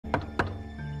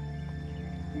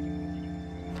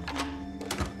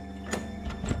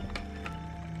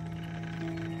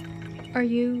Are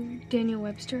you Daniel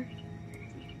Webster?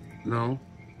 No.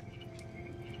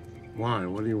 Why?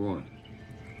 What do you want?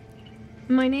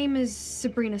 My name is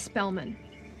Sabrina Spellman.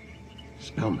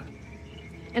 Spellman?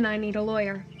 And I need a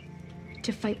lawyer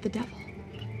to fight the devil.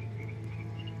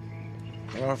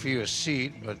 I'll offer you a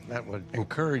seat, but that would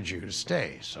encourage you to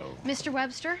stay, so... Mr.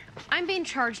 Webster, I'm being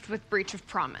charged with breach of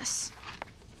promise.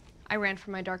 I ran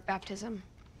from my dark baptism.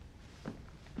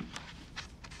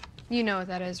 You know what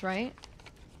that is, right?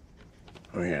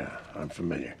 Oh, yeah, I'm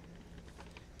familiar.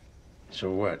 So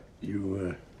what,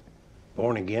 you,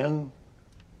 born again?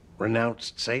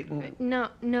 Renounced Satan? No,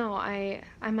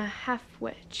 I'm a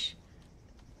half-witch.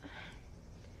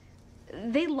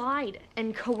 They lied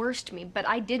and coerced me, but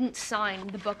I didn't sign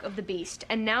the Book of the Beast,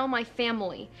 and now my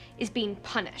family is being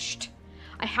punished.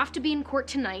 I have to be in court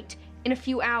tonight, in a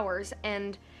few hours,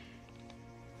 and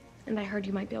I heard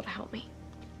you might be able to help me.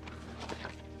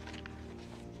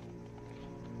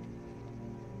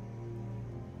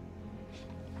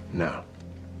 No.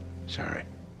 Sorry.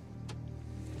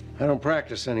 I don't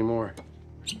practice anymore.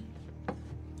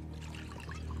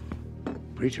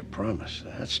 Breach of promise,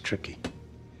 that's tricky.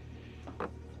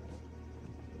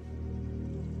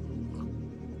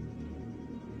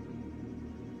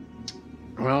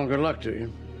 Well, good luck to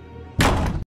you.